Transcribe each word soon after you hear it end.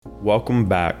Welcome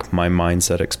back, my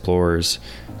Mindset Explorers.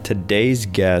 Today's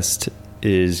guest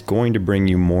is going to bring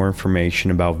you more information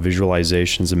about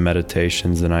visualizations and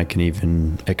meditations than I can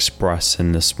even express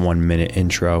in this 1-minute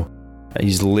intro.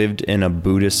 He's lived in a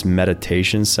Buddhist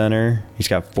meditation center. He's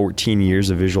got 14 years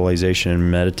of visualization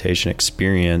and meditation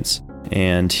experience,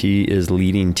 and he is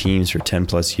leading teams for 10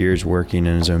 plus years working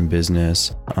in his own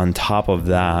business. On top of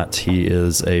that, he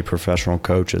is a professional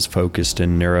coach that's focused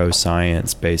in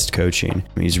neuroscience-based coaching.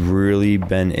 He's really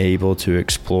been able to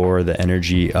explore the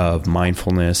energy of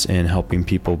mindfulness and helping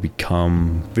people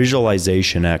become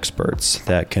visualization experts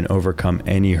that can overcome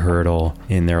any hurdle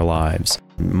in their lives.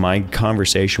 My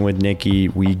conversation with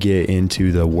Niki, we get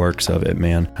into the works of it,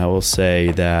 man. I will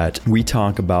say that we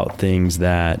talk about things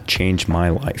that changed my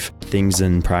life, things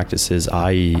and practices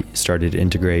I started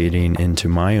integrating into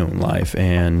my own life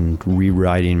and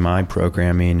rewriting my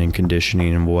programming and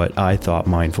conditioning and what I thought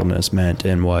mindfulness meant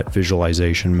and what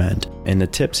visualization meant, and the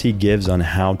tips he gives on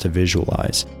how to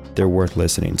visualize. They're worth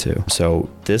listening to. So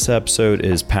this episode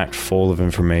is packed full of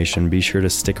information. Be sure to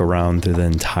stick around through the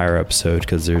entire episode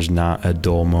because there's not a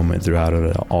dull moment throughout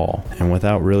it at all. And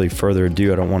without really further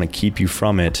ado, I don't want to keep you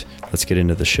from it. Let's get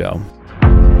into the show.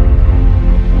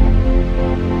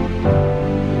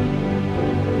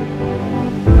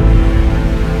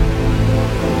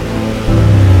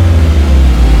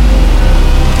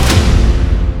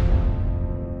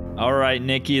 All right,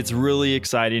 Niki, it's really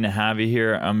exciting to have you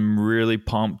here. I'm really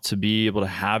pumped to be able to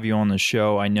have you on the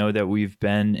show. I know that we've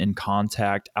been in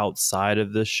contact outside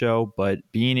of this show, but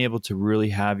being able to really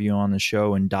have you on the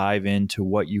show and dive into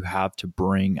what you have to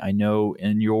bring. I know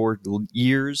in your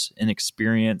years and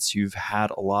experience, you've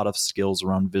had a lot of skills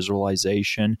around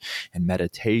visualization and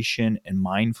meditation and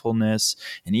mindfulness,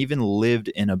 and even lived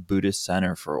in a Buddhist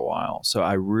center for a while. So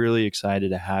I'm really excited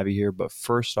to have you here. But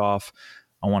first off,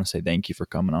 I want to say thank you for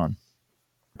coming on.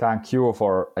 Thank you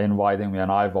for inviting me, and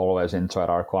I've always enjoyed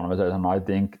our conversation. I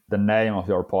think the name of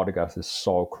your podcast is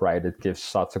so great. It gives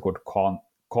such a good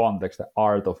context. The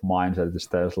art of mindset is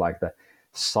there's like the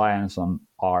science and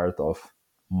art of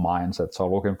mindset. So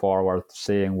looking forward to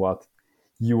seeing what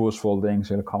useful things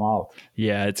will come out.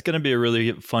 Yeah, it's going to be a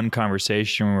really fun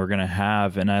conversation we're going to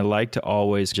have. And I like to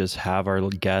always just have our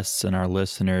guests and our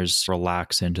listeners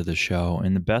relax into the show.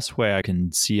 And the best way I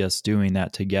can see us doing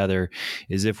that together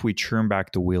is if we turn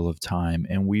back the wheel of time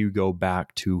and we go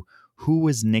back to who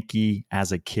was Niki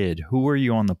as a kid? Who were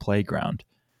you on the playground?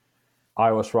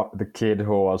 I was the kid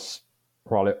who was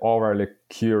probably overly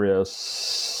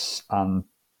curious and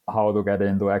how to get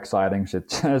into exciting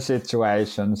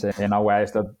situations in a way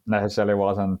that necessarily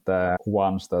wasn't the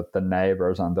ones that the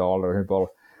neighbors and the older people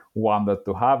wanted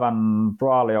to have, and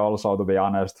probably also, to be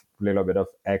honest, a little bit of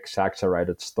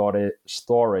exaggerated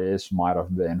stories might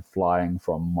have been flying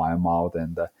from my mouth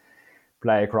in the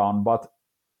playground. But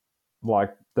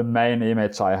like the main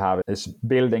image I have is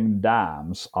building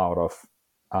dams out of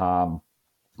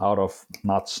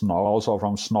not snow, also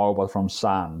from snow, but from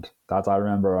sand. That I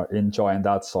remember enjoying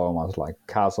that so much, like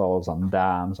castles and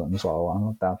dams and so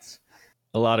on. That's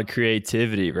a lot of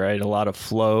creativity, right? A lot of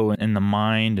flow in the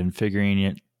mind and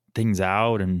figuring things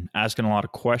out and asking a lot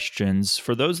of questions.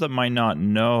 For those that might not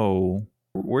know,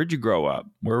 where'd you grow up?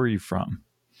 Where were you from?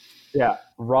 Yeah,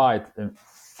 right in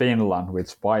Finland,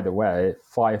 which, by the way,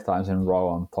 5 times in a row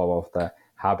on top of the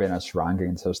happiness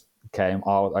ranking just came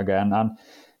out again. And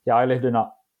yeah,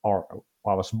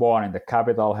 I was born in the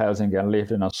capital, Helsinki, and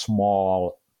lived in a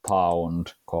small town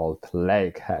called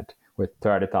Lakehead with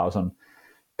 30,000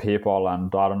 people.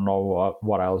 And I don't know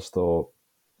what else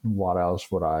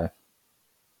would I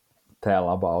tell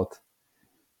about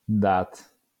that.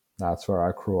 That's where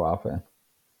I grew up in.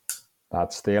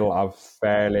 That's still a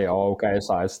fairly okay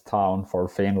sized town for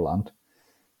Finland,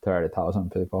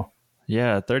 30,000 people.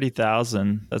 Yeah,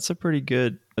 30,000. That's a pretty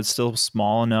good, it's still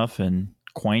small enough and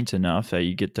quaint enough that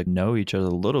you get to know each other a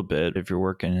little bit if you're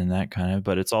working in that kind of,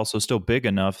 but it's also still big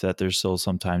enough that there's still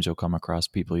sometimes you'll come across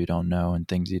people you don't know and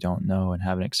things you don't know and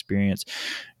have an experience.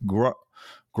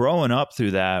 Growing up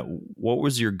through that, what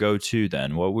was your go-to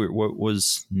then? What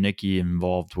was Niki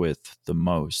involved with the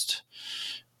most?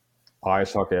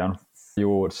 Ice hockey, and you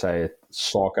would say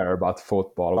soccer, but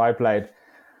football. I played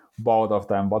both of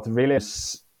them, but really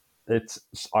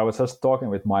I was just talking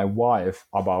with my wife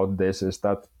about this, is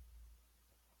that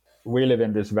we live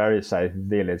in this very safe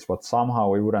village, but somehow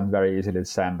we wouldn't very easily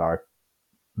send our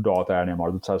daughter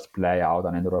anymore to just play out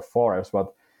and into the forest.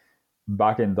 But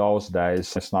back in those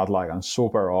days, it's not like I'm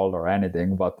super old or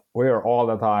anything, but we were all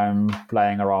the time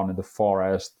playing around in the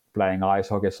forest, playing ice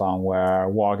hockey somewhere,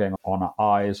 walking on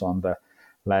ice on the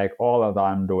lake, all the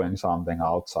time doing something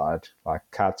outside, like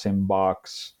catching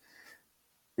bugs,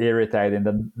 irritating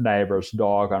the neighbor's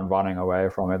dog and running away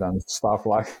from it and stuff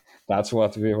like that's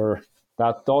what we were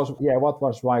that those yeah what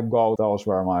was my goal, those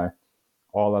were my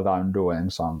all that I'm doing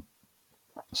some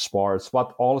sports,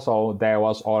 but also there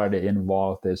was already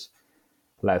involved this,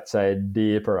 let's say,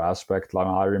 deeper aspect. Like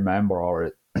I remember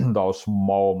already those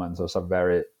moments as a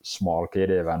very small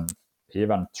kid,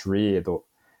 even 3 to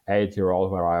 8 year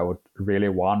old, where I would really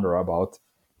wonder about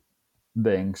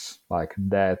things like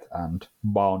death and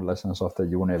boundlessness of the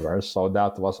universe. So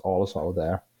that was also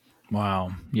there.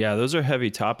 Wow. Yeah, those are heavy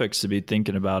topics to be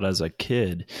thinking about as a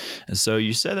kid. And so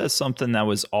you said that's something that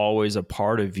was always a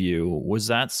part of you. Was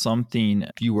that something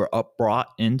you were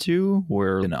brought into,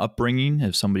 or an upbringing?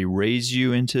 If somebody raised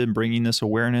you into bringing this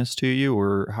awareness to you,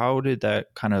 or how did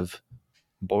that kind of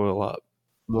boil up?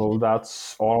 Well,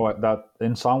 that's always that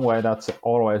in some way that's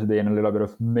always been a little bit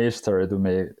of mystery to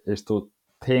me, is to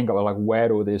think about like where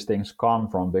do these things come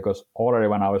from, because already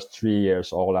when I was 3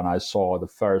 years old and I saw the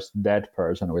first dead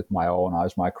person with my own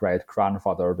eyes, my great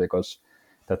grandfather, because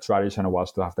the tradition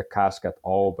was to have the casket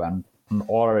open, and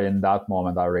already in that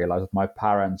moment I realized that my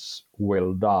parents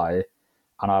will die,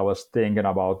 and I was thinking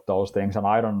about those things,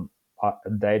 and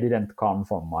they didn't come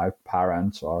from my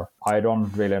parents, or I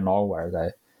don't really know where they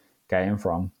came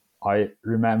from. I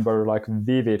remember, like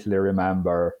vividly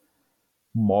remember,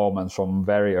 moments from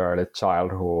very early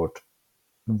childhood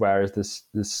where is this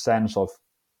sense of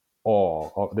awe,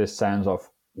 of this sense of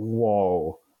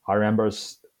whoa. I remember,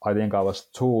 I think I was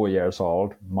 2 years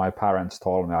old. My parents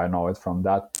told me, I know it from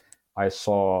that.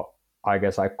 I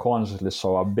guess I consciously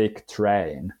saw a big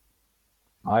train.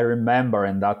 I remember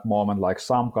in that moment, like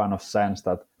some kind of sense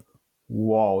that,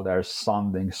 whoa, there's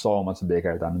something so much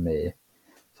bigger than me.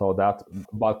 So that,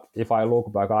 but if I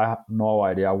look back, I have no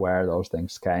idea where those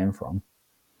things came from.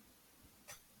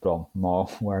 Don't know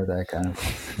where they came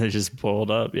from. They just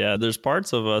pulled up. Yeah, there's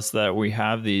parts of us that we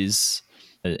have these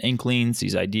inklings,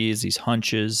 these ideas, these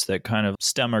hunches that kind of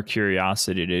stem our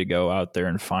curiosity to go out there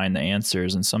and find the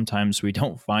answers. And sometimes we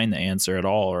don't find the answer at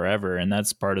all or ever. And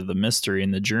that's part of the mystery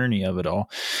and the journey of it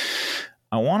all.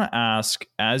 I want to ask,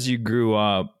 as you grew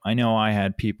up, I know I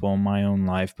had people in my own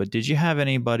life, but did you have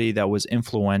anybody that was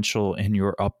influential in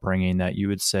your upbringing that you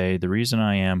would say, the reason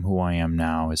I am who I am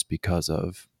now is because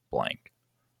of blank?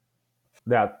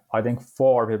 That I think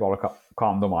 4 people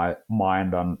come to my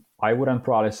mind, and I wouldn't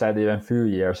probably say even a few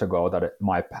years ago that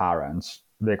my parents,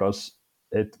 because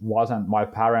it wasn't my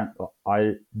parent.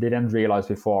 I didn't realize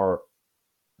before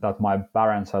that my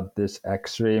parents had this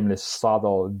extremely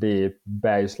subtle, deep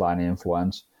baseline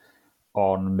influence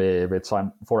on me, which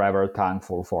I'm forever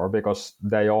thankful for, because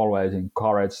they always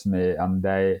encouraged me and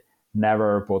they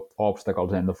never put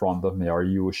obstacles in the front of me, or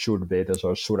you should be this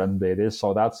or shouldn't be this.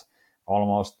 So that's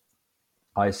almost,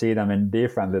 I see them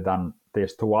indifferently than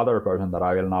these 2 other persons that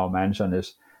I will now mention.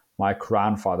 Is my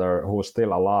grandfather, who's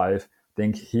still alive. I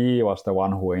think he was the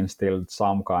one who instilled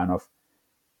some kind of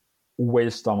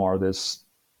wisdom or this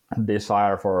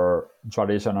desire for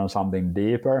tradition and something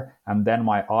deeper. And then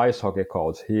my ice hockey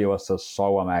coach, he was just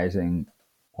so amazing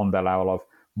on the level of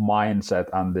mindset,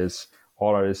 and this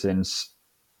already since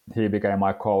he became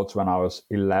my coach when I was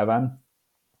 11.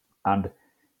 And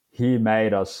he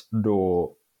made us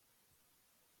do,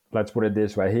 let's put it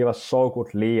this way, he was so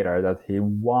good leader that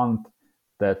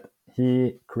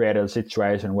he created a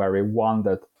situation where he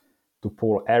wanted to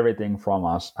pull everything from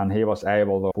us, and he was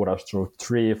able to put us through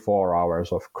 3-4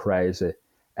 hours of crazy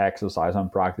exercise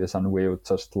and practice, and we would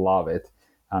just love it.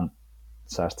 And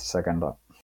just a second up.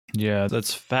 Yeah,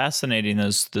 that's fascinating.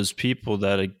 Those people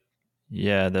that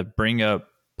bring up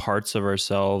parts of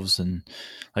ourselves, and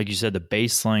like you said, the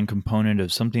baseline component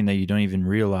of something that you don't even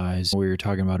realize. We were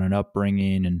talking about an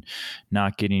upbringing and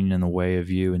not getting in the way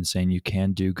of you, and saying you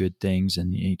can do good things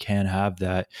and you can have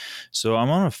that. So I'm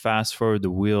going to fast forward the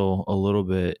wheel a little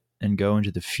bit and go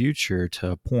into the future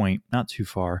to a point, not too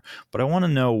far, but I want to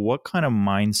know what kind of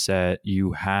mindset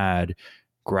you had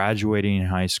graduating in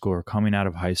high school, or coming out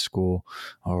of high school,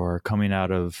 or coming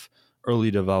out of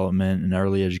early development and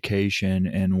early education,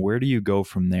 and where do you go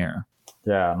from there?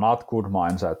 Yeah, not good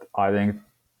mindset. I think,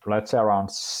 let's say around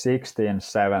 16,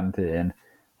 17,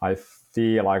 I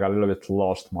feel like a little bit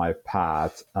lost my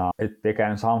path. It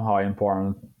became somehow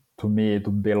important to me to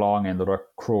belong into the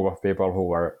group of people who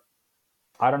were,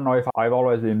 I don't know if I've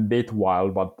always been a bit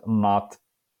wild, but not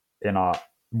in a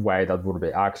way that would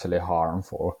be actually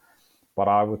harmful. But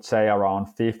I would say around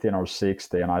 15 or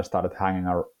 16, I started hanging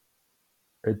around.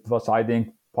 It was, I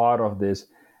think, part of this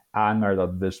anger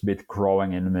that was a bit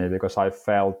growing in me, because I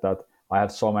felt that I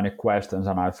had so many questions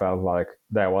and I felt like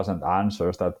there wasn't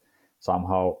answers, that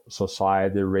somehow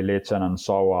society, religion, and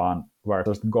so on were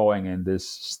just going in this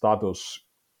status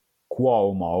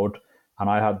quo mode. And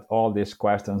I had all these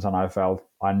questions, and I felt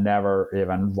I never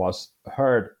even was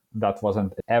heard, that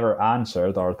wasn't ever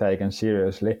answered or taken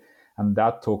seriously. And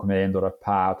that took me into the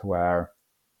path where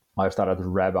I started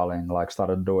rebelling, like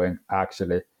started doing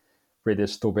actually pretty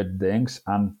stupid things.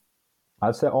 And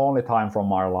that's the only time from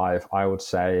my life, I would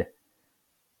say,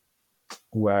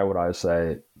 where would I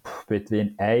say,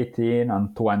 between 18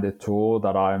 and 22,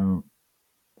 that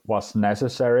was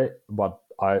necessary, but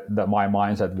that my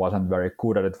mindset wasn't very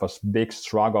good, and it was big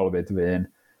struggle between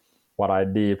what I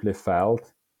deeply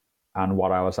felt and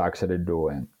what I was actually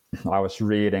doing. I was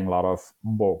reading a lot of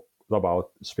books about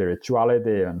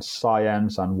spirituality and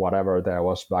science and whatever there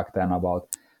was back then about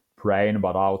brain,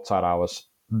 but outside I was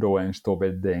doing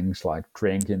stupid things like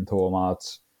drinking too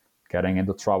much, getting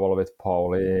into trouble with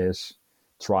police,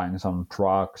 trying some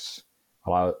drugs,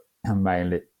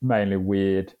 mainly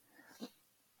weed.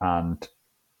 And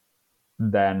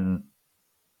then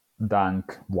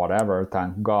thank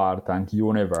God, thank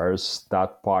universe,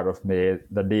 that part of me,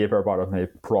 the deeper part of me,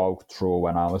 broke through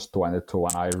when I was 22,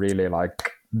 and I really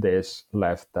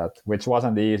left that, which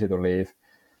wasn't easy to leave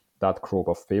that group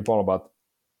of people, but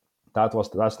that's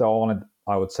the only,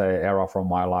 I would say, era from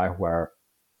my life where,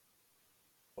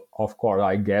 of course,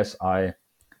 I guess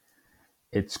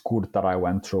it's good that I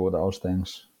went through those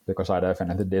things, because I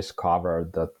definitely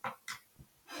discovered that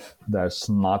there's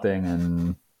nothing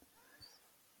in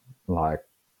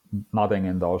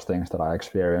those things that I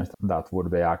experienced that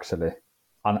would be actually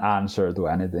an answer to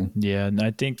anything. Yeah, and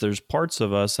I think there's parts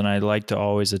of us, and I like to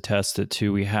always attest it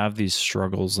to, we have these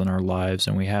struggles in our lives,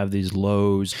 and we have these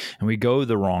lows, and we go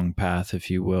the wrong path,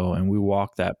 if you will, and we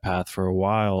walk that path for a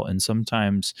while, and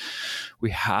sometimes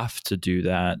we have to do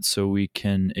that so we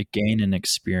can gain an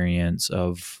experience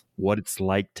of what it's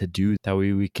like to do that.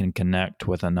 Way we can connect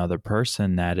with another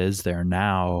person that is there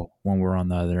now when we're on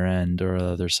the other end or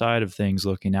the other side of things,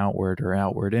 looking outward or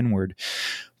outward inward.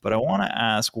 But I want to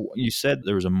ask, you said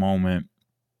there was a moment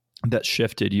that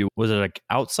shifted you. Was it like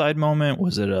outside moment?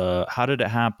 Was it how did it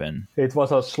happen? It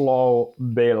was a slow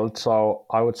build. So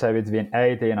I would say between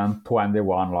 18 and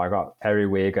 21, every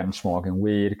weekend smoking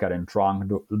weed, getting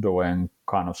drunk, doing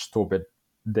kind of stupid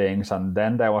things. And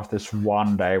then there was this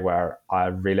one day where I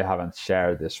really haven't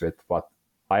shared this with, but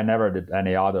I never did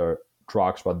any other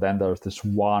drugs. But then there was this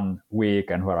one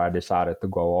weekend where I decided to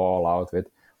go all out with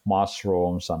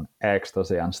mushrooms and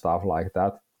ecstasy and stuff like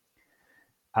that.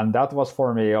 And that was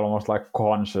for me almost like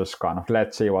conscious kind of,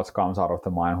 let's see what comes out of the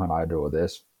mind when I do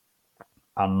this.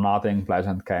 And nothing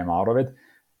pleasant came out of it.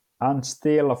 And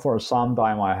still for some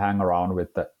time I hang around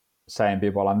with the same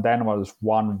people. And then was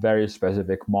one very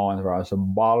specific moment where I was on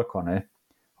the balcony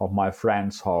of my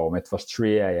friend's home. It was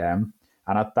 3 a.m.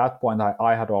 And at that point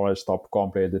I had already stopped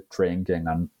completely drinking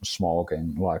and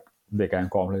smoking, became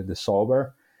completely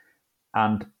sober.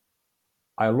 And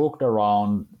I looked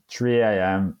around, 3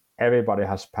 a.m., everybody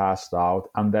has passed out.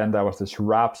 And then there was this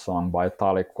rap song by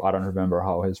Talik, I don't remember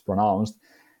how it's pronounced.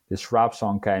 This rap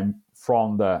song came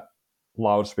from the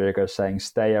loudspeaker saying,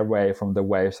 stay away from the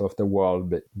waves of the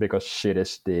world because shit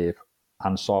is deep,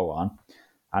 and so on.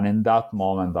 And in that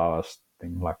moment, I was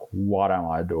thinking, what am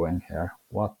I doing here?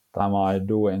 What am I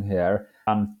doing here?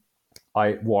 And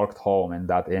I walked home in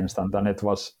that instant, and it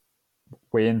was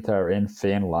winter in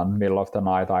Finland, middle of the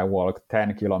night. I walked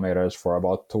 10 kilometers for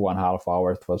about 2.5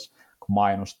 hours. It was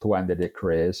minus 20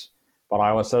 degrees. But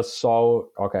I was just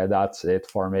okay, that's it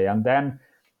for me. And then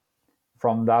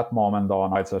from that moment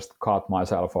on, I just cut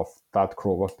myself off that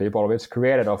group of people, which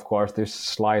created, of course, this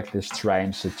slightly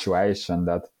strange situation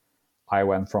that I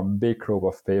went from big group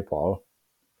of people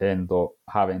into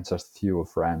having just few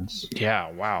friends.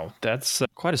 Yeah, wow. That's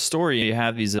quite a story. You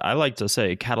have these, I like to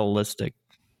say, catalytic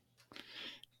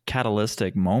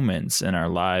moments in our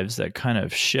lives that kind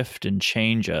of shift and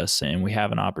change us, and we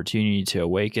have an opportunity to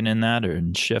awaken in that or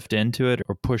shift into it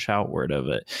or push outward of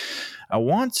it. I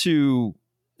want to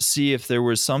see if there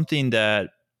was something that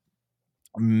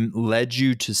led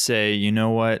you to say, you know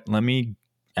what, let me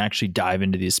actually dive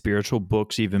into these spiritual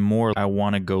books even more. I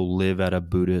want to go live at a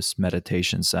Buddhist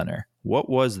meditation center. What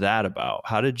was that about?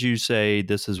 How did you say,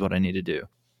 this is what I need to do?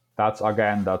 That's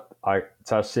again that I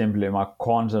just simply, my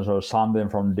conscience or something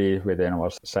from deep within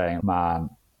was saying, man,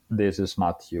 this is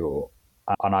not you.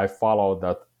 And I followed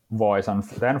that voice. And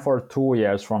then for 2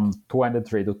 years, from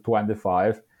 23 to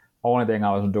 25, only thing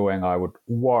I was doing, I would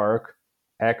work,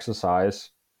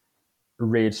 exercise,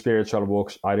 read spiritual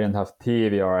books. I didn't have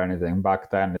TV or anything.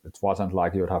 Back then, it wasn't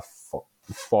like you'd have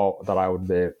that I would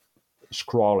be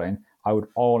scrolling. I would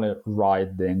only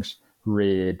write things,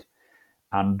 read,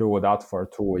 and do that for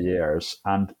 2 years.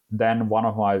 And then one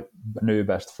of my new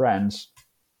best friends,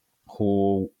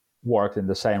 who worked in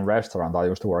the same restaurant. I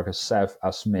used to work as chef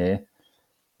as me.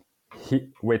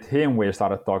 With him, we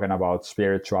started talking about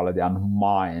spirituality and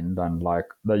mind and like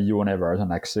the universe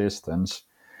and existence.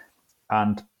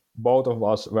 And both of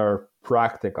us were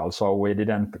practical, so we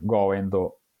didn't go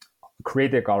into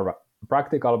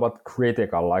practical but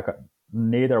critical. Like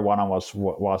neither one of us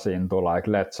was into like,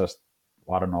 let's just,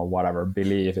 I don't know, whatever,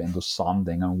 believe into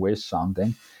something and wish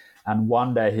something. And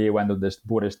one day he went to this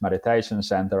Buddhist meditation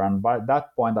center, and by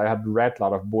that point I had read a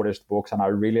lot of Buddhist books and I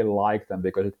really liked them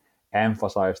because it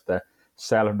emphasized the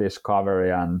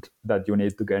self-discovery and that you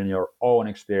need to gain your own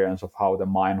experience of how the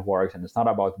mind works, and it's not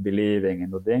about believing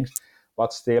into things.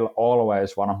 But still,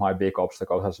 always one of my big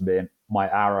obstacles has been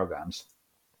my arrogance.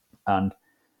 And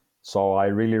so I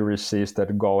really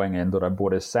resisted going into the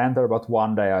Buddhist center. But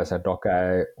one day I said,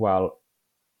 okay, well,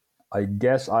 I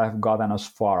guess I've gotten as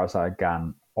far as I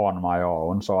can on my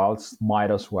own, so I might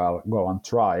as well go and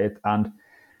try it. And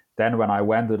then when I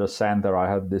went to the center,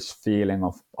 I had this feeling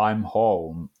of I'm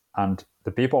home. And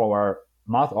the people were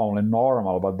not only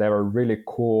normal, but they were really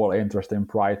cool, interesting,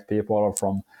 bright people,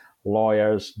 from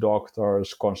lawyers,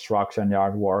 doctors, construction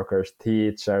yard workers,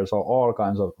 teachers, so all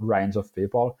kinds of range of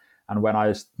people. And when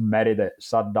I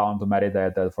sat down to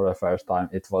meditate for the first time,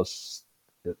 it was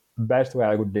the best way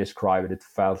I could describe it. It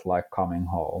felt like coming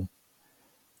home.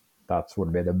 That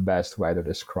would be the best way to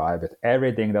describe it.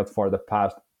 Everything that for the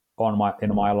past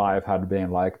in my life had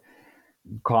been like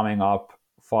coming up,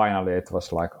 finally it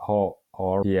was like, oh,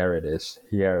 here it is.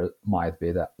 Here might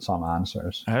be some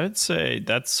answers. I would say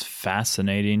that's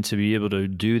fascinating to be able to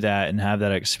do that and have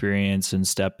that experience and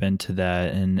step into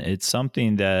that. And it's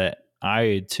something that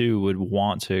I too would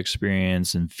want to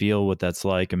experience and feel what that's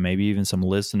like. And maybe even some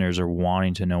listeners are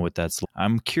wanting to know what that's like.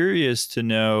 I'm curious to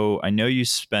know, I know you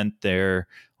spent there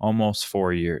almost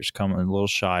 4 years, coming a little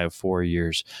shy of 4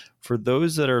 years. For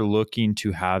those that are looking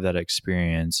to have that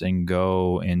experience and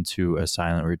go into a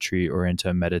silent retreat or into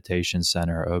a meditation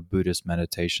center, a Buddhist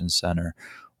meditation center,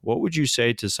 what would you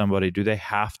say to somebody? Do they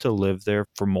have to live there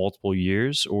for multiple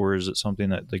years, or is it something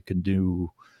that they can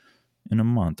do in a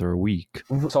month or a week?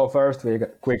 So first we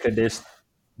quickly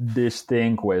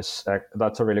distinguish,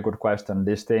 that's a really good question,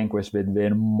 distinguish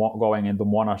between going into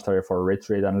monastery for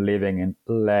retreat and living in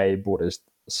lay Buddhist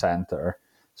center.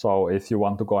 So if you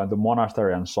want to go into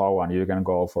monastery and so on, you can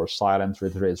go for silent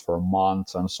retreats for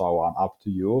months and so on, up to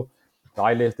you.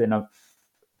 I lived in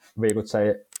we could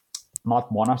say,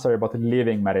 not monastery, but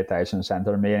living meditation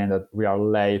center, meaning that we are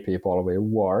lay people, we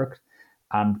worked.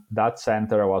 And that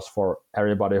center was for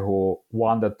everybody who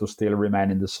wanted to still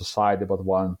remain in the society, but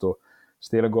wanted to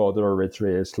still go to the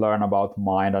retreats, learn about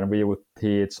mind. And we would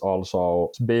teach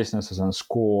also businesses and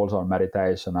schools on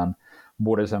meditation and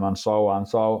Buddhism and so on.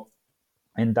 So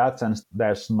in that sense,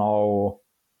 there's no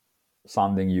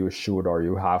something you should or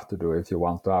you have to do if you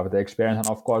want to have the experience.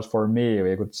 And of course, for me,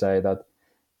 we could say that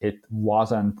it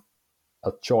wasn't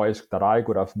a choice that I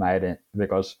could have made,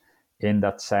 because in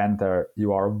that center,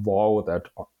 you are voted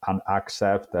and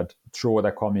accepted through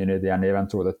the community and even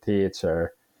through the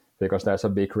teacher, because there's a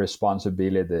big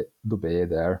responsibility to be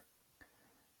there.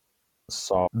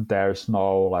 So there's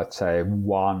no, let's say,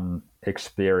 one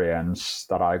experience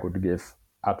that I could give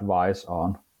advice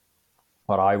on.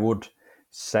 But I would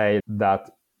say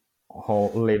that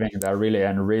whole living there really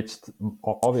enriched.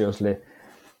 Obviously,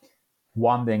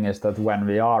 one thing is that when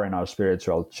we are in our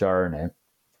spiritual journey,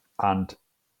 and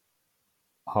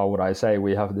how would I say,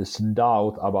 we have this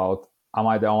doubt about, am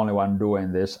I the only one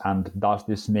doing this? And does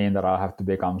this mean that I have to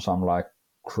become some like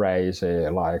crazy,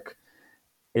 like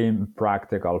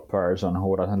impractical person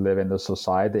who doesn't live in the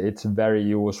society? It's very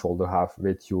useful to have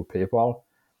with you people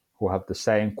who have the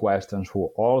same questions,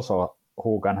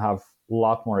 who can have a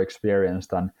lot more experience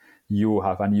than you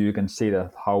have, and you can see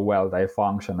that how well they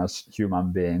function as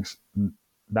human beings.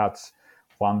 That's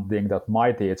one thing that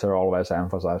my teacher always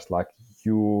emphasized, like,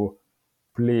 you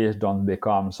please don't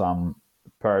become some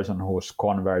person who's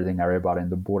converting everybody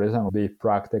into Buddhism. Be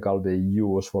practical, be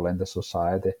useful in the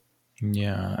society.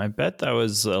 Yeah, I bet that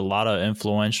was a lot of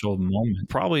influential moments.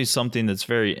 Probably something that's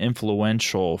very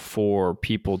influential for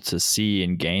people to see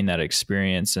and gain that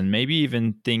experience, and maybe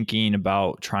even thinking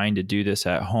about trying to do this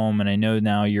at home. And I know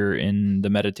now you're in the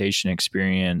meditation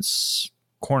experience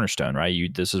cornerstone,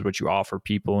 right? This is what you offer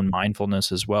people, in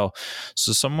mindfulness as well.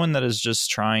 So someone that is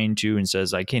just trying to and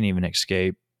says, I can't even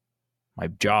escape my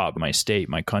job, my state,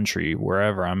 my country,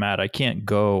 wherever I'm at, I can't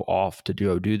go off to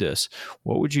do this.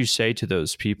 What would you say to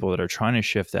those people that are trying to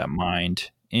shift that mind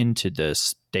into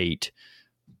this state,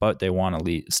 but they want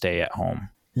to stay at home?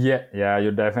 Yeah,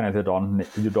 you definitely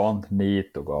don't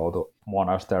need to go to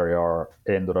monastery or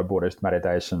into the Buddhist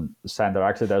meditation center.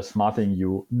 Actually, there's nothing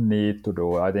you need to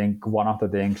do. I think one of the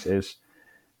things is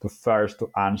to first to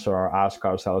answer or ask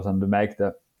ourselves and to make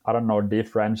the, I don't know,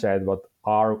 differentiate what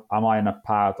am I in a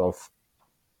path of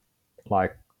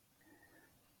like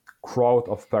growth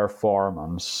of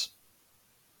performance,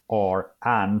 or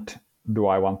and do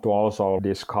I want to also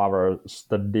discover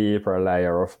the deeper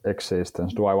layer of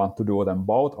existence? Do I want to do them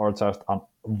both, or just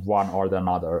one or the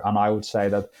other? And I would say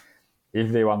that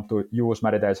if we want to use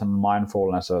meditation and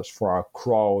mindfulness as for our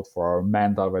growth, for our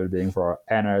mental well-being, for our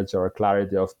energy or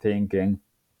clarity of thinking,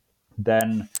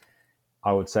 then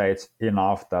I would say it's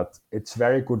enough that it's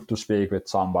very good to speak with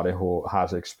somebody who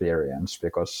has experience,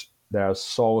 because there are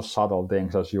so subtle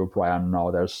things, as you, Brian,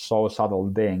 know. There's so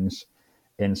subtle things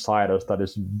inside us that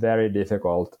is very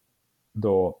difficult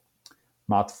to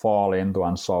not fall into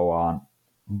and so on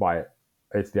by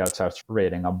if we are just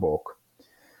reading a book.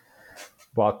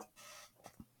 But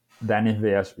then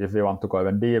if we want to go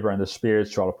even deeper in the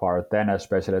spiritual part, then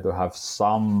especially to have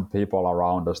some people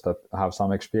around us that have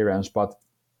some experience. But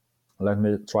let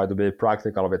me try to be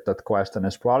practical with that question.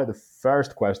 Is probably the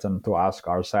first question to ask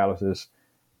ourselves is,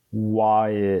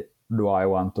 why do I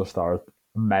want to start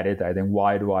meditating?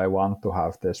 Why do I want to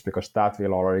have this? Because that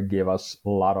will already give us a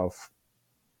lot of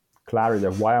clarity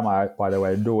of why am I, by the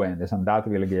way, doing this, and that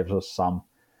will give us some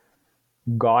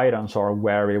guidance or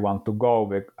where we want to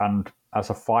go. And as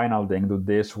a final thing to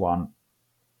this one,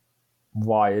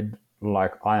 why,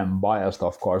 like, I am biased,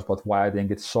 of course, but why I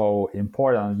think it's so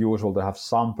important and useful to have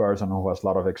some person who has a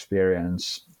lot of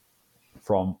experience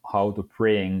from how to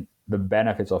bring the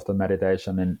benefits of the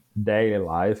meditation in daily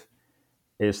life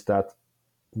is that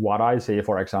what I see,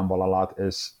 for example, a lot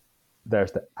is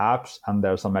there's the apps and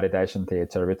there's a meditation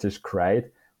teacher, which is great.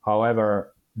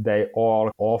 However, they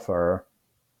all offer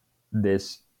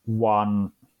this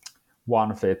one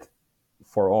fit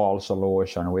for all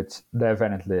solution, which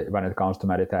definitely when it comes to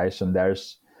meditation,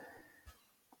 there's,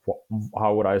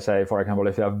 how would I say, for example,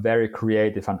 if you have very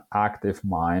creative and active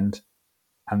mind,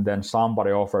 and then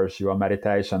somebody offers you a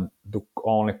meditation to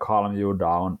only calm you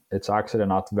down, it's actually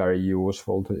not very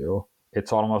useful to you.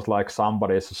 It's almost like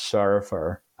somebody's a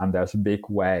surfer and there's big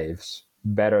waves.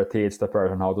 Better teach the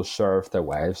person how to surf the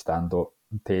waves than to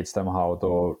teach them how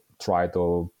to try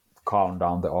to calm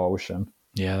down the ocean.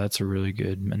 Yeah, that's a really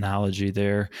good analogy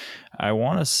there. I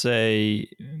want to say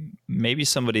maybe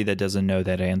somebody that doesn't know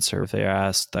that answer, if they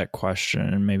ask that question,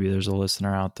 and maybe there's a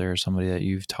listener out there, somebody that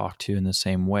you've talked to in the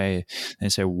same way, they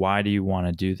say, why do you want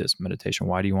to do this meditation?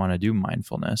 Why do you want to do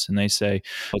mindfulness? And they say,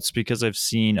 well, it's because I've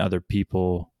seen other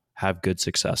people have good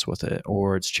success with it,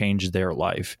 or it's changed their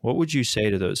life. What would you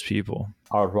say to those people?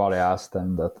 I would probably ask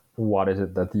them that, what is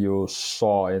it that you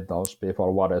saw in those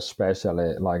people? What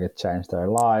especially, like, it changed their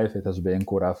life? It has been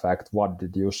good effect. What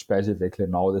did you specifically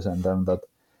notice in them that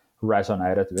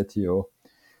resonated with you?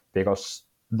 Because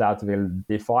that will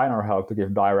define or help to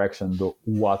give direction to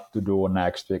what to do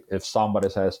next. If somebody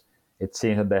says it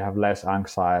seems that they have less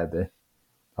anxiety,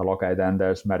 well, okay, then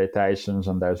there's meditations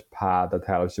and there's path that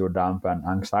helps you dampen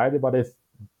anxiety. But if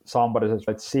somebody says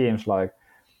it seems like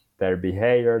their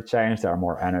behavior changed, they're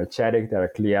more energetic, they're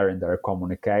clear in their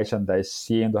communication, they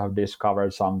seem to have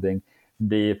discovered something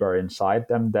deeper inside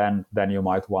them, then you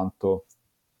might want to,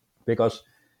 because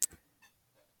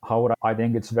I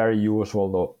think it's very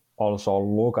useful to also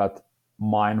look at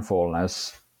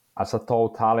mindfulness as a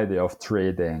totality of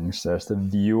three things. There's the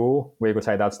view, we could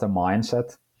say that's the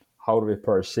mindset. How do we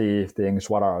perceive things?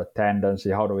 What are our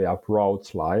tendencies? How do we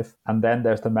approach life? And then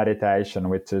there's the meditation,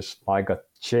 which is like a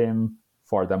gym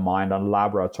for the mind and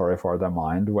laboratory for the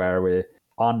mind, where we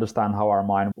understand how our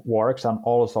mind works and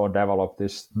also develop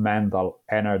this mental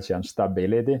energy and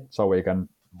stability so we can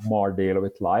more deal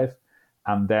with life.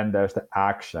 And then there's the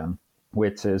action,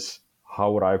 which is,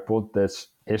 how would I put this,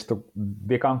 is to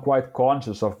become quite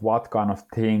conscious of what kind of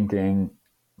thinking,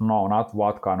 no, not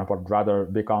what kind of, but rather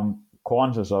become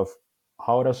conscious of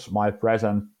how does my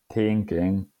present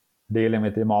thinking, dealing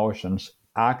with emotions,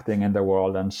 acting in the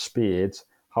world and speech,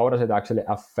 how does it actually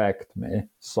affect me?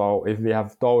 So if we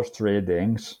have those three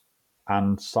things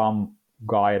and some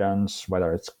guidance,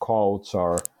 whether it's coach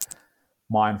or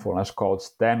mindfulness coach,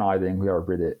 then I think we are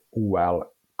pretty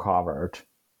well covered.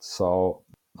 So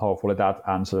hopefully that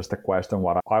answers the question.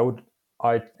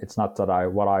 It's not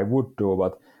that what I would do,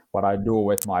 but what I do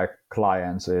with my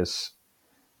clients is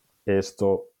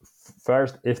to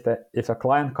first, if a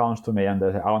client comes to me and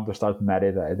they say, I want to start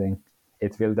meditating,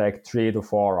 it will take 3 to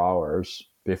 4 hours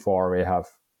before we have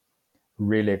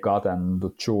really gotten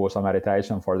to choose a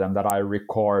meditation for them that I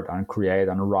record and create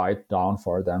and write down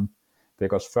for them.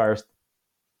 because first,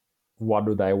 what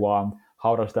do they want?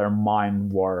 How does their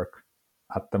mind work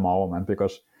at the moment?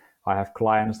 Because I have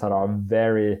clients that are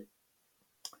very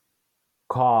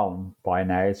calm by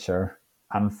nature,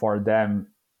 and for them,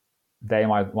 they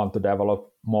might want to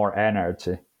develop more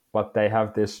energy, but they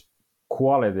have this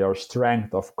quality or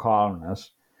strength of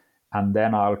calmness. And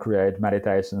then I'll create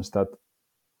meditations that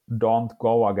don't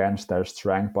go against their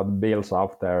strength, but builds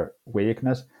up their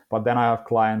weakness. But then I have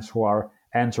clients who are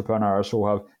entrepreneurs who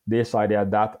have this idea,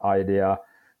 that idea,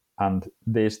 and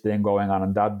this thing going on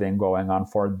and that thing going on.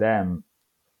 For them,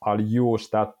 I'll use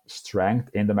that strength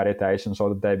in the meditation so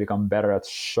that they become better at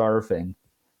surfing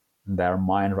their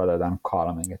mind rather than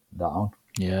calming it down.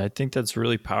 Yeah, I think that's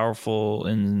really powerful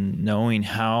in knowing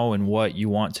how and what you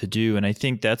want to do. And I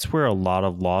think that's where a lot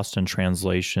of lost in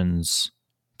translations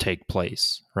take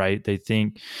place, right? They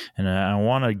think, and I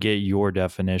want to get your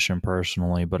definition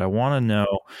personally, but I want to know,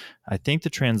 I think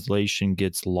the translation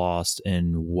gets lost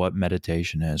in what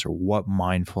meditation is or what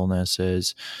mindfulness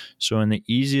is. So in the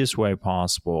easiest way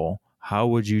possible, how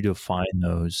would you define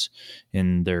those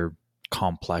in their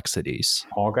complexities?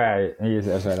 Okay,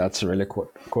 easiest way. That's a really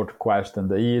good question.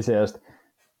 The easiest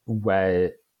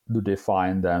way to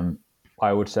define them,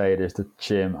 I would say it is the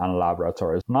gym and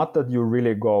laboratories. Not that you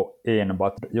really go in,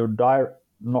 but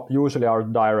usually our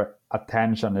direct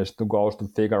attention is to go to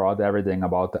figure out everything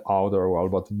about the outer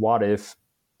world. But what if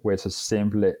we just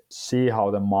simply see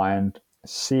how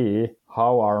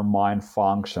our mind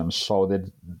functions so that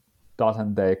it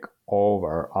doesn't take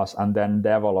over us, and then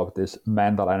develop this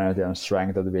mental energy and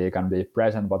strength that we can be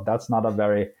present. But that's not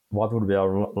what would be a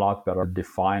lot better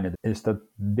defined is that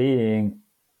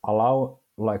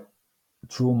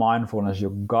through mindfulness,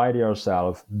 you guide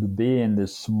yourself to be in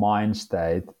this mind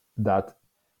state that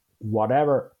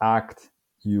whatever act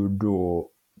you do,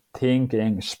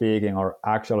 thinking, speaking, or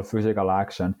actual physical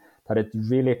action, that it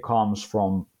really comes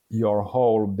from your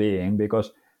whole being.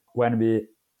 Because when we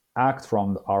act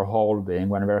from our whole being,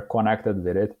 when we're connected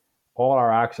with it, all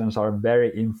our actions are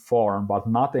very informed, but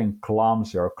not in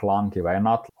clumsy or clunky way.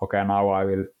 Not, okay, now I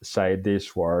will say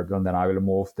this word and then I will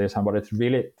move this. But it's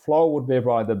really, flow would be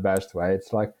probably the best way.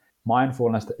 It's like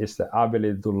mindfulness is the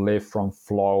ability to live from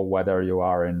flow, whether you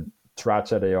are in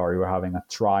tragedy or you're having a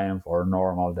triumph or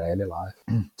normal daily life.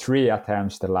 3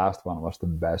 attempts, the last one was the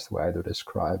best way to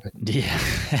describe it. Yeah.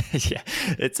 Yeah,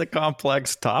 it's a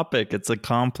complex topic. It's a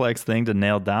complex thing to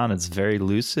nail down. It's very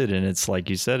lucid, and it's like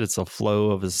you said, it's a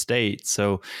flow of a state.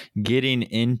 So getting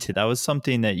into that was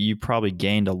something that you probably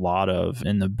gained a lot of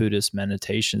in the Buddhist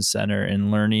Meditation Center, and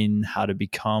learning how to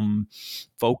become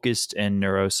focused in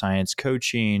neuroscience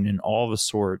coaching and all the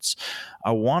sorts.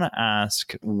 I want to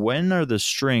ask, what are the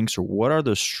strengths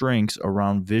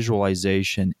around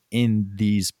visualization in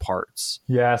these parts?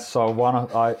 Yes, so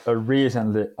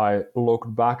recently I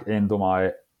looked back in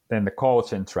the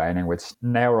coaching training, which is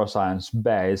neuroscience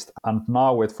based, and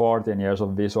now with 14 years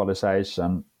of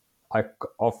visualization,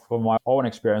 from my own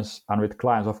experience and with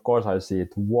clients, of course I see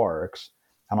it works,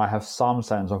 and I have some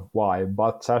sense of why.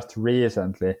 But just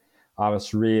recently I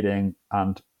was reading,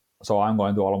 and so I'm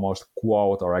going to almost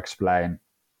quote or explain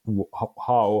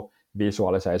how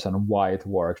visualization, why it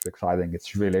works, because I think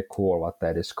it's really cool what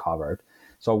they discovered.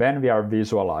 So when we are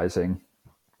visualizing,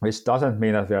 which doesn't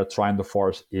mean that we are trying to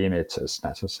force images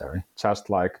necessary. Just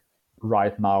like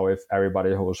right now, if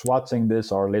everybody who's watching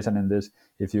this or listening this,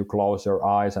 if you close your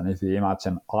eyes and if you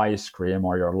imagine ice cream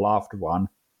or your loved one,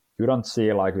 you don't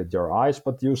see like with your eyes,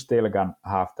 but you still can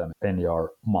have them in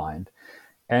your mind.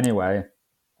 Anyway,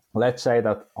 let's say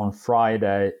that on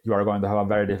Friday, you are going to have a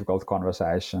very difficult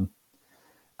conversation.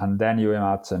 And then you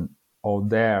imagine,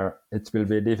 it will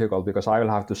be difficult because I will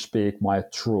have to speak my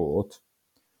truth.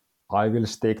 I will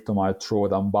stick to my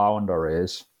truth and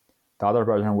boundaries. The other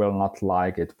person will not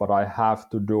like it, but I have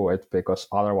to do it because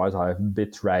otherwise I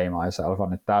betray myself,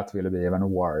 and that will be even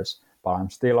worse. But I'm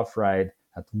still afraid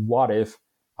that what if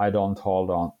I don't hold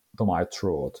on to my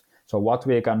truth? So what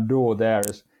we can do there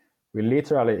is we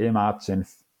literally imagine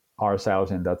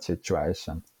ourselves in that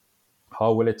situation.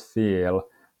 How will it feel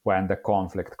when the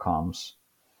conflict comes?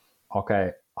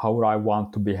 Okay, how would I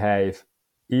want to behave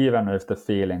even if the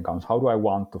feeling comes? How do I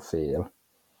want to feel?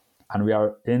 And we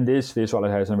are in this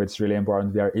visualization, which is really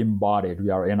important, we are embodied, we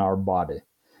are in our body.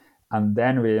 And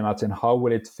then we imagine how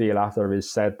will it feel after we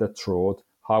said the truth?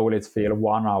 How will it feel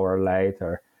 1 hour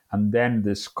later? And then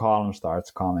this calm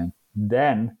starts coming.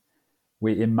 Then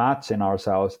we imagine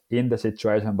ourselves in the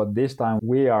situation, but this time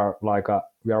we are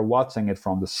watching it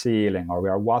from the ceiling, or we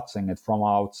are watching it from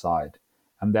outside.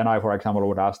 And then I, for example,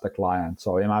 would ask the client,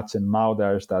 so imagine now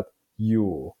there's that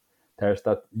you,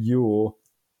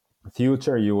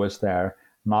 future you is there,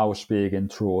 now speaking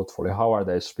truthfully. How are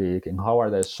they speaking? How are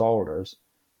their shoulders?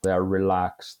 They are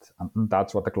relaxed. And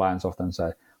that's what the clients often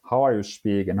say. How are you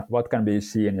speaking? What can be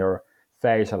seen in your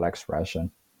facial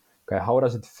expression? Okay, how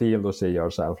does it feel to see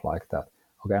yourself like that?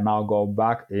 Okay, now go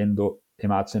back into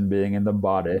imagine being in the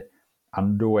body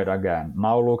and do it again.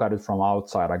 Now look at it from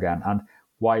outside again. And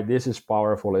why this is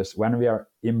powerful is when we are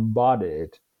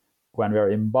embodied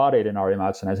in our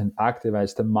imagination,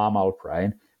 activates the mammal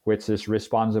brain, which is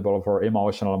responsible for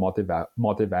emotional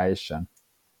motivation.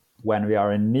 When we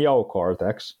are in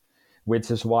neocortex,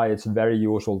 which is why it's very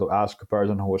useful to ask a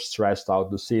person who is stressed out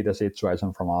to see the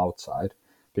situation from outside,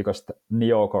 because the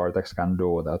neocortex can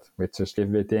do that, which is, if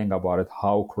we think about it,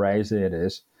 how crazy it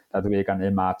is that we can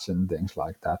imagine things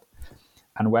like that.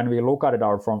 And when we look at it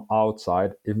from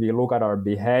outside, if we look at our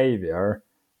behavior,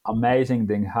 amazing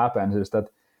thing happens is that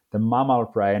the mammal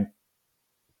brain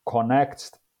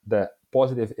connects the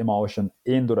positive emotion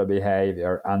into the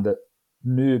behavior, and the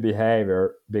new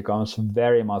behavior becomes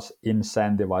very much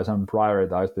incentivized and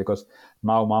prioritized, because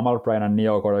now mammal brain and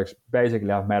neocortex basically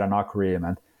have made an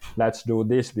agreement. Let's do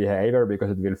this behavior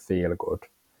because it will feel good.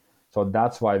 So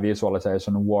that's why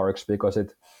visualization works, because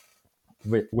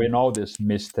we know this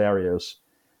mysterious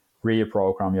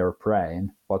reprogram your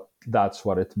brain, but that's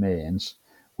what it means.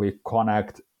 We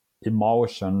connect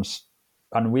emotions,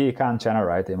 and we can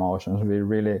generate emotions. We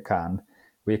really can.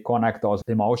 We connect those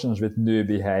emotions with new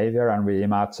behavior, and we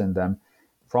imagine them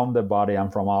from the body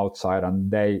and from outside, and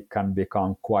they can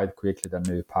become quite quickly the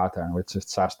new pattern, which is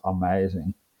just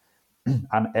amazing.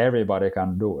 And everybody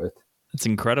can do it. It's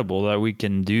incredible that we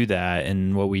can do that.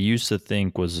 And what we used to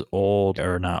think was old,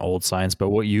 or not old science, but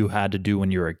what you had to do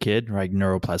when you were a kid, right?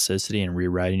 Neuroplasticity and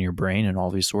rewriting your brain and all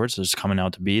these sorts, is coming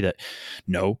out to be that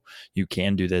no, you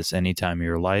can do this anytime in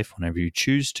your life, whenever you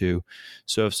choose to.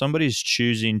 So if somebody's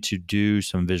choosing to do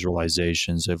some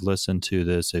visualizations, they've listened to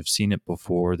this, they've seen it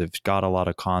before, they've got a lot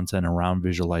of content around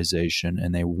visualization,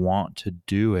 and they want to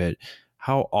do it,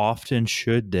 how often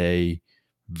should they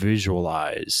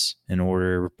visualize in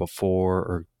order before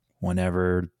or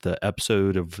whenever the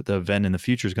episode of the event in the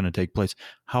future is going to take place?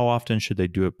 How often should they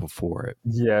do it before it?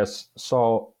 Yes.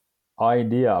 So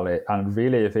ideally, and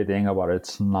really, if you think about it,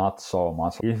 it's not so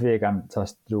much. If we can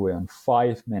just do it in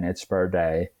 5 minutes per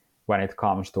day, when it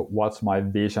comes to what's my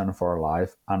vision for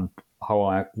life and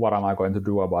what am I going to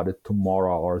do about it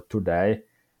tomorrow or today,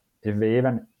 if we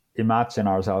even imagine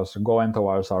ourselves going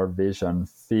towards our vision,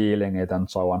 feeling it,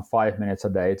 and so on, 5 minutes a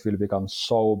day, it will become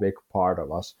so big part of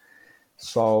us.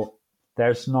 So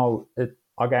there's no, it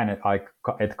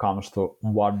comes to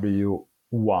what do you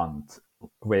want?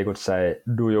 We could say,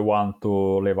 do you want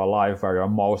to live a life where you're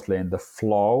mostly in the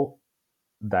flow?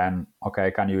 Then,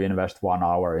 okay, can you invest 1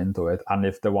 hour into it? And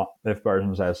if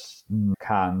person says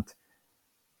can't,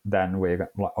 then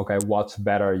okay, what's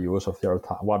better use of your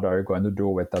time? What are you going to do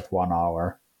with that 1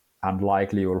 hour? And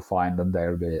likely you'll find that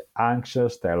they'll be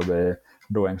anxious, they'll be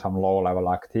doing some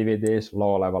low-level activities,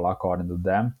 low-level according to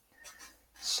them.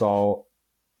 So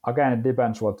again, it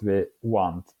depends what we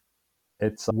want.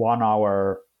 It's 1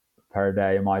 hour per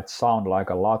day might sound like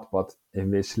a lot, but if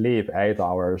we sleep 8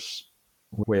 hours,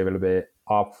 we will be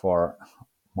up for,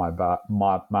 my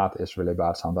math is really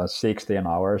bad sometimes, 16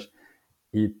 hours.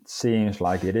 It seems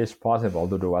like it is possible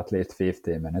to do at least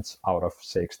 15 minutes out of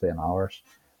 16 hours.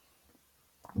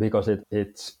 Because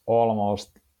it's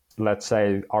almost, let's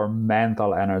say, our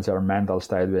mental energy, our mental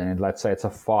state being, let's say it's a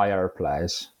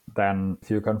fireplace. Then if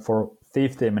you can, for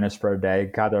 15 minutes per day,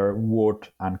 gather wood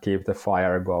and keep the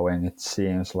fire going, it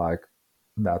seems like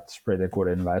that's pretty good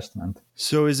investment.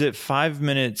 So is it 5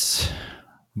 minutes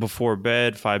before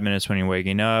bed, 5 minutes when you're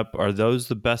waking up? Are those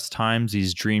the best times,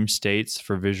 these dream states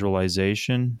for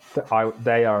visualization?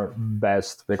 They are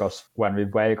best, because when we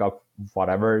wake up,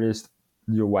 whatever it is,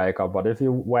 you wake up. But if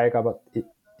you wake up at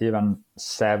even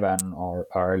 7 or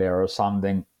earlier or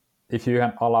something, if you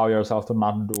can allow yourself to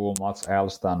not do much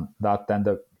else than that, then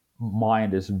the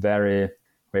mind is very,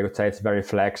 we could say it's very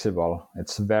flexible.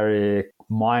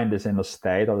 Mind is in a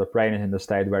state, or the brain is in the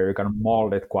state where you can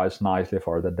mold it quite nicely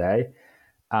for the day.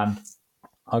 And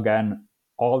again,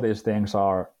 all these things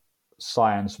are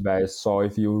science-based. So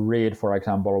if you read, for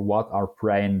example, what our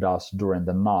brain does during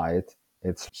the night,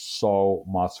 it's so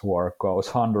much work goes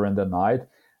on during the night.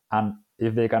 And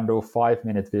if we can do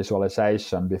 5-minute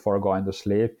visualization before going to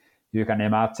sleep, you can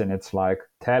imagine it's like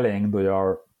telling to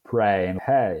your brain,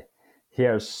 hey,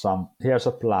 here's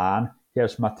a plan,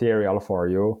 here's material for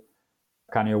you.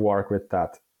 Can you work with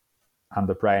that? And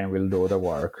the brain will do the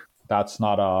work. That's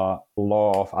not a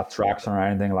law of attraction or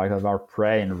anything like that. Our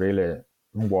brain really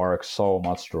work so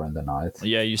much during the night.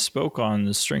 Yeah, you spoke on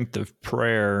the strength of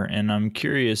prayer, and I'm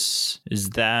curious,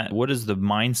 what is the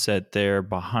mindset there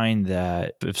behind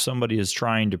that? If somebody is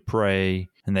trying to pray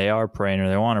and they are praying or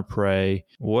they want to pray,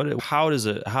 how is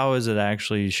it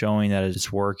actually showing that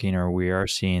it's working, or we are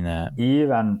seeing that?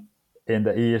 Even in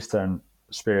the Eastern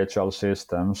spiritual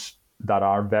systems that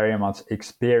are very much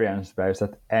experience based,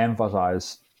 that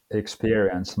emphasize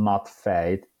experience, not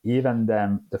faith, even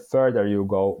then, the further you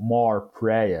go, more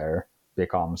prayer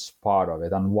becomes part of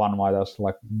it. And one might ask,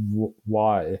 like,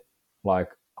 why? Like,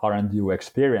 aren't you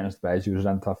experience based? You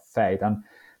shouldn't have faith. And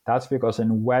that's because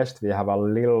in West we have a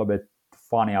little bit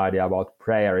funny idea about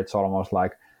prayer. It's almost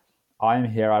like, I'm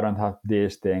here, I don't have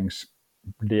these things.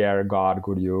 Dear God,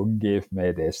 could you give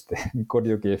me this thing? Could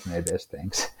you give me these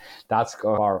things? That's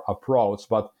our approach.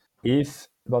 But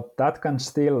that can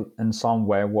still in some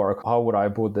way work. How would I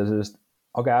put this? Is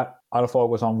okay, I'll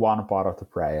focus on one part of the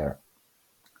prayer.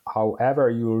 However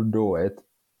you'll do it,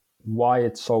 why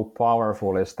it's so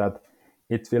powerful is that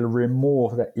it will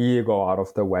remove the ego out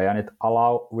of the way, and it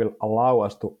will allow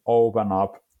us to open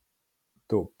up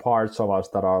to parts of us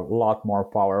that are a lot more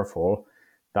powerful,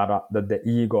 that the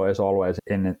ego is always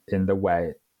in the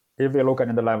way. If we look at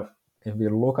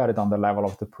it on the level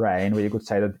of the brain, we could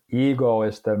say that ego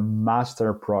is the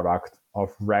master product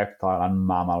of reptile and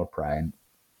mammal brain.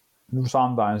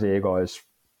 Sometimes ego is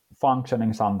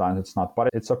functioning, sometimes it's not, but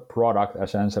it's a product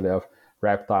essentially of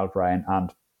reptile brain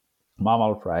and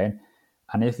mammal brain.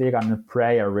 And if we can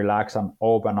pray or relax and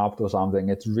open up to something,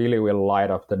 it really will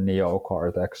light up the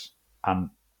neocortex and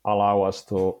allow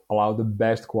the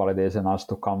best qualities in us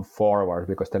to come forward,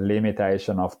 because the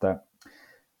limitation of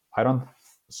I don't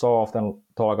so often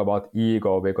talk about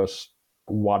ego, because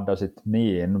what does it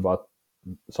mean? But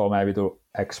so maybe to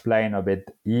explain a bit,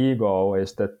 ego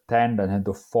is the tendency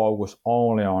to focus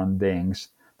only on things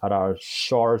that are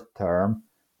short-term,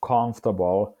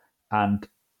 comfortable, and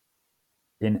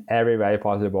in every way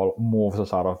possible moves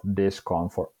us out of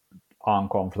discomfort,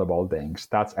 uncomfortable things.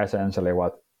 That's essentially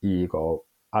what ego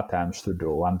attempts to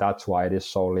do, and that's why it is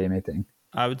so limiting.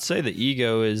 I would say the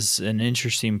ego is an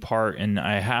interesting part, and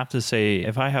I have to say,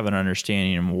 if I have an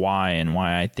understanding of why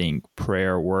I think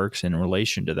prayer works in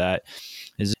relation to that,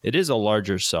 is it is a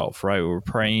larger self, right? We're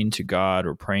praying to God,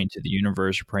 we're praying to the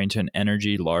universe, we're praying to an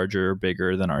energy larger,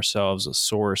 bigger than ourselves, a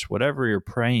source, whatever you're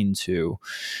praying to.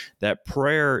 That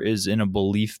prayer is in a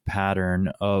belief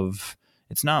pattern of,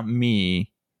 it's not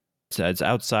me, it's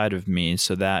outside of me,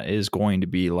 so that is going to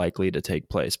be likely to take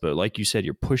place. But like you said,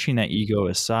 you're pushing that ego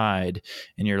aside,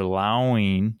 and you're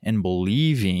allowing and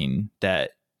believing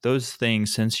that those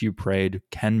things, since you prayed,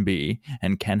 can be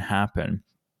and can happen.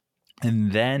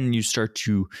 And then you start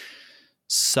to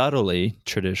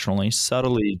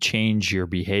traditionally change your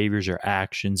behaviors or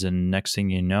actions, and next thing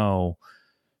you know,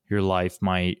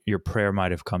 your prayer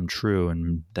might have come true.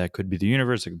 And that could be the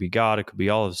universe, it could be God, it could be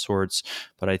all of sorts.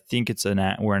 But I think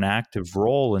we're an active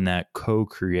role in that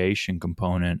co-creation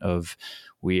component of,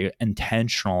 we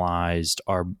intentionalized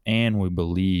and we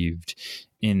believed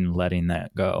in letting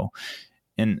that go.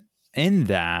 And in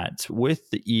that, with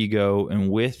the ego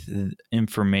and with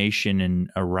information and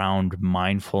around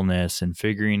mindfulness and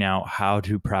figuring out how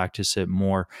to practice it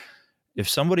more, if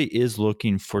somebody is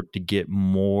looking to get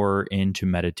more into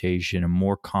meditation and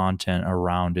more content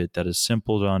around it that is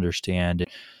simple to understand, it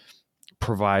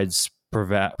provides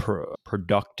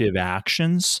productive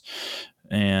actions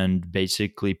and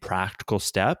basically practical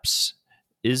steps,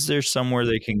 is there somewhere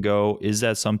they can go? Is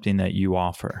that something that you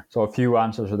offer? So a few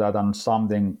answers to that, and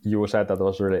something you said that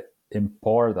was really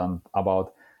important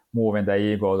about moving the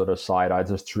ego to the side. I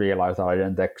just realized that I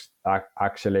didn't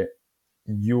actually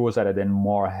use it in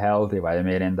more healthy way,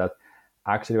 meaning that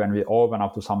actually when we open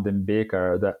up to something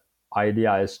bigger, the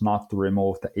idea is not to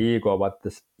remove the ego, but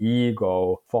this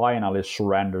ego finally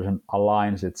surrenders and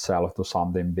aligns itself to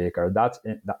something bigger.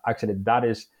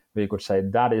 We could say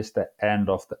that is the end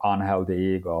of the unhealthy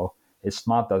ego. It's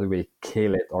not that we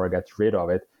kill it or get rid of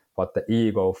it, but the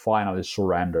ego finally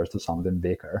surrenders to something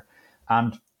bigger.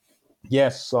 And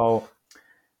yes, so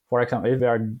for example, if we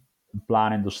are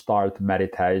planning to start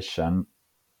meditation,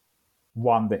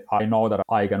 one thing I know that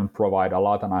I can provide a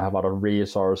lot, and I have a lot of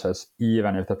resources,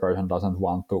 even if the person doesn't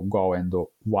want to go into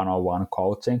one-on-one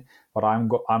coaching. But I'm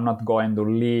not going to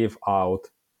leave out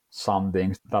some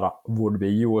things that would be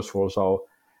useful. So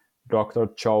Dr.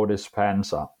 Joe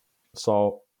Dispenza.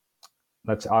 So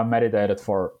I meditated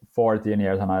for 14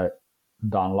 years, and I've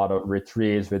done a lot of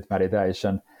retreats with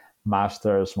meditation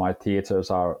masters. My teachers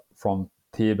are from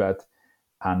Tibet,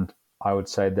 and I would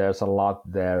say there's a lot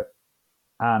there.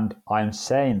 And I'm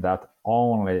saying that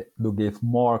only to give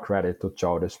more credit to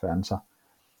Joe Dispenza.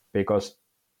 because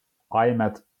I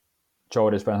met Joe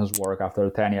Dispenza's work after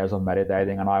 10 years of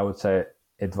meditating, and I would say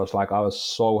it was like I was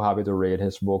so happy to read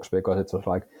his books because it was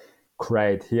like,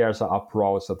 great, here's an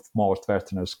approach that most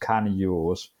Westerners can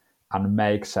use and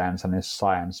make sense and is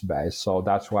science-based. So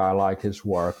that's why I like his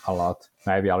work a lot.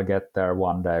 Maybe I'll get there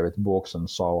one day with books and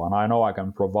so on. I know I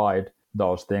can provide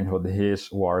those things, but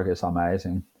his work is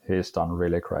amazing. He's done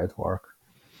really great work.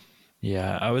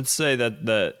 Yeah, I would say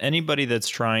that anybody that's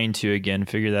trying to, again,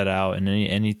 figure that out, and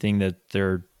anything that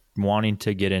they're wanting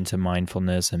to get into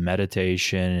mindfulness and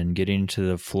meditation and getting into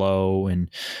the flow and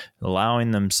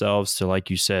allowing themselves to, like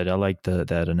you said, I like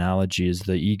that analogy, is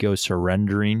the ego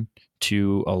surrendering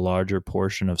to a larger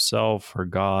portion of self or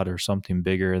God or something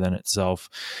bigger than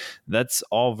itself. That's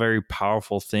all very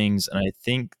powerful things. And I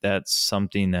think that's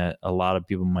something that a lot of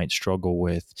people might struggle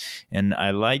with. And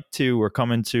we're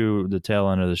coming to the tail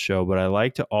end of the show, but I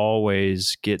like to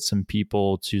always get some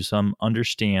people to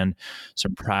understand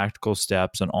some practical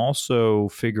steps and also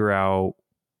figure out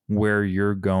where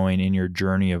you're going in your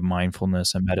journey of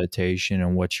mindfulness and meditation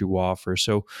and what you offer.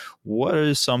 So what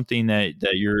is something that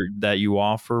you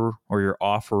offer or you're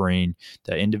offering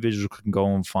that individuals can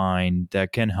go and find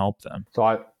that can help them?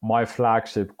 So my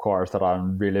flagship course that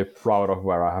I'm really proud of,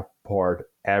 where I have poured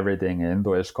everything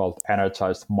into, is called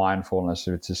Energized Mindfulness,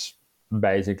 which is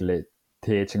basically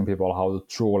teaching people how to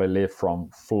truly live from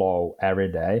flow every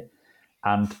day.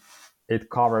 And it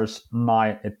covers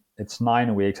it's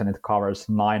 9 weeks, and it covers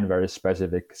 9 very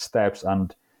specific steps.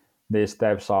 And these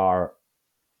steps are,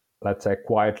 let's say,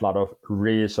 quite a lot of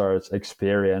research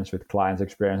experience with clients,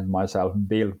 experience with myself,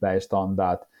 built based on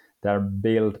that. They're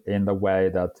built in the way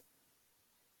that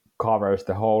covers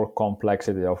the whole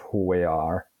complexity of who we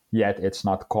are, yet it's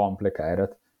not complicated.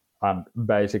 And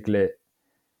basically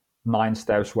 9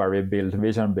 steps where we build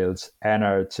vision, builds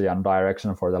energy and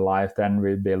direction for the life. Then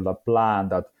we build a plan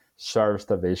that serves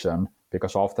the vision,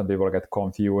 because often people get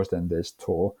confused in this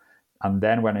too. And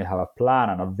then when we have a plan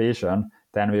and a vision,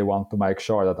 then we want to make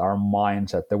sure that our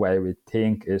mindset, the way we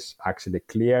think, is actually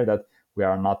clear, that we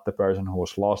are not the person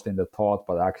who's lost in the thought,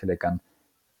 but actually can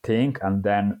think, and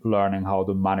then learning how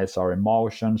to manage our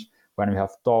emotions. When we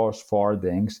have those 4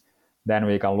 things, then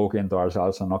we can look into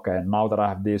ourselves and, okay, now that I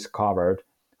have this covered,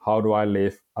 how do I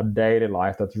live a daily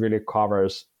life that really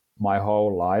covers my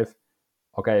whole life?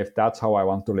 Okay, if that's how I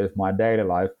want to live my daily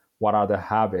life, what are the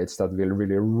habits that will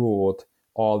really root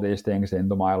all these things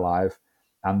into my life?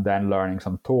 And then learning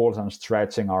some tools and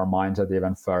stretching our mindset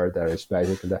even further is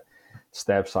basically the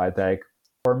steps I take.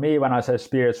 For me, when I say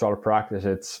spiritual practice,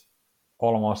 it's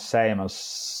almost same as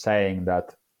saying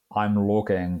that I'm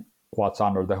looking what's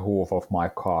under the hoof of my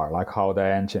car, like how the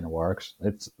engine works.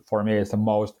 For me, it's the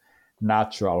most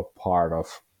natural part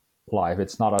of life.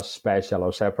 It's not a special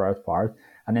or separate part.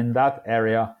 And in that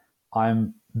area,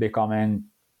 I'm becoming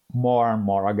more and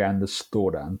more, again, the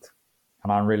student.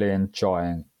 And I'm really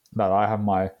enjoying that. I have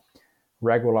my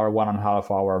regular 1.5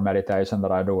 hour meditation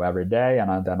that I do every day,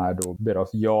 and then I do a bit of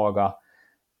yoga.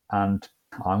 And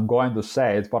I'm going to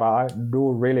say it, but I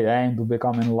do really aim to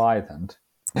become enlightened.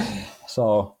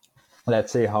 So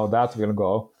let's see how that will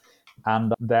go.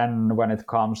 And then when it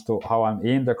comes to how I'm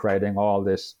integrating all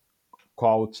this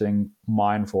coaching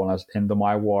mindfulness into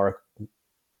my work,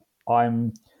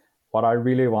 what I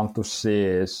really want to see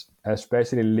is,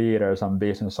 especially leaders and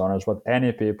business owners, but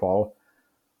any people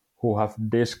who have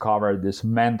discovered this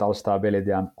mental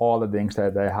stability and all the things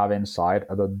that they have inside,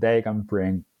 that they can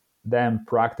bring them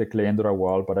practically into the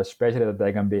world, but especially that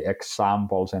they can be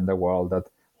examples in the world that,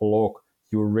 look,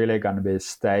 you really can be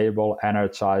stable,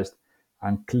 energized,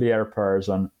 and clear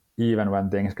person even when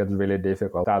things get really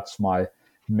difficult. That's my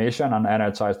mission. And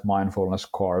Energized Mindfulness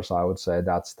course, I would say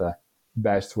that's the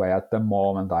best way at the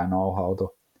moment I know how to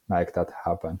make that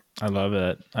happen. I love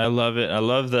it. I love it. I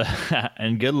love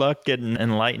and good luck getting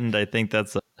enlightened. I think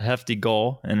that's a hefty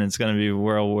goal, and it's going to be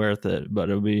well worth it, but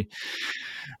it'll be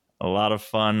a lot of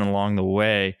fun along the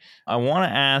way. I want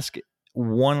to ask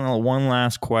one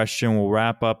last question. We'll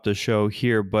wrap up the show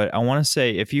here, but I want to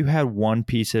say, if you had one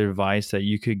piece of advice that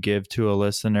you could give to a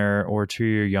listener or to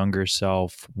your younger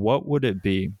self, what would it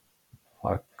be?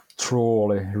 Like,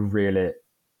 truly, really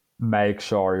make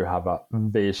sure you have a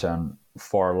vision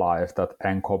for life that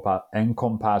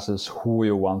encompasses who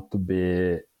you want to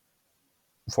be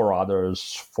for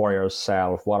others, for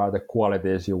yourself. What are the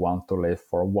qualities you want to live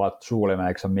for? What truly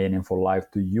makes a meaningful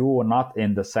life to you? Not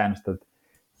in the sense that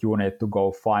you need to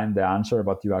go find the answer,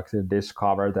 but you actually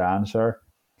discover the answer.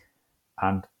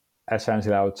 And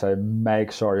essentially, I would say,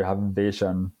 make sure you have a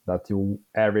vision that you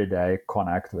every day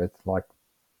connect with. Like,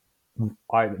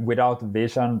 without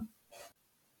vision,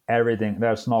 everything,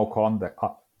 there's no context.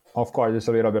 Of course, it's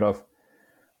a little bit of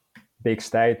big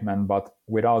statement, but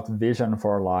without vision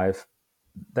for life,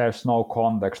 there's no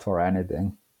context for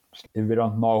anything. If we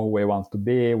don't know who we want to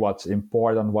be, what's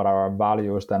important, what are our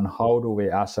values, then how do we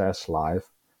assess life?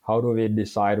 How do we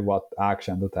decide what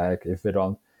action to take if we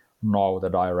don't know the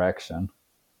direction?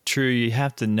 True, you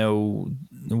have to know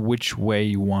which way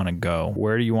you want to go.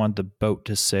 Where do you want the boat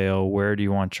to sail? Where do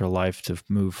you want your life to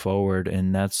move forward?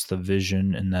 And that's the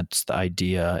vision and that's the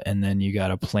idea. And then you got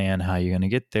to plan how you're going to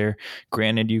get there.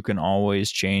 Granted, you can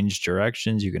always change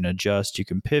directions. You can adjust, you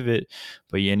can pivot,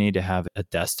 but you need to have a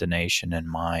destination in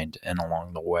mind and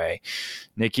along the way.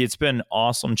 Niki, it's been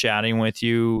awesome chatting with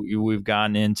you. We've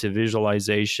gotten into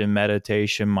visualization,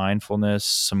 meditation, mindfulness,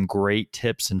 some great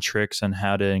tips and tricks on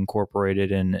how to incorporate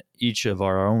it in each of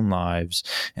our own lives.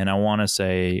 And I want to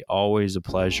say always a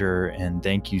pleasure and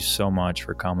thank you so much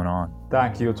for coming on.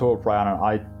 Thank you too, Brian.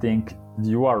 I think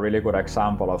you are a really good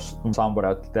example of somebody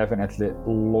that definitely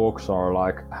looks or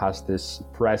like has this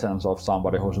presence of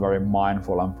somebody who's very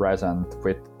mindful and present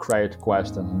with great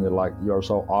questions. And you're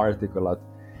so articulate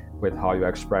with how you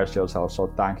express yourself. So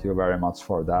thank you very much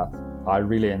for that. I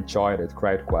really enjoyed it.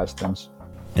 Great questions.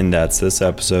 And that's this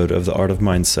episode of The Art of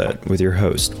Mindset with your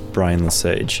host, Brian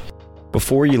Lesage.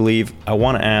 Before you leave, I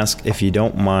want to ask if you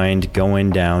don't mind going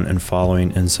down and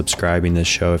following and subscribing this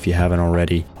show if you haven't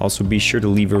already. Also, be sure to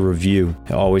leave a review.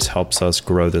 It always helps us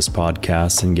grow this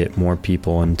podcast and get more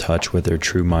people in touch with their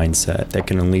true mindset that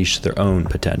can unleash their own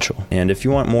potential. And if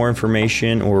you want more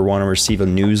information or want to receive a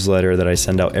newsletter that I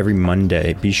send out every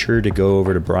Monday, be sure to go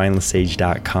over to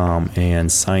brianlesage.com and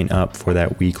sign up for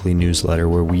that weekly newsletter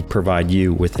where we provide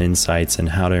you with insights on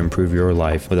how to improve your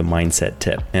life with a mindset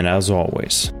tip. And as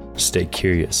always, stay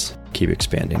curious, keep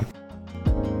expanding.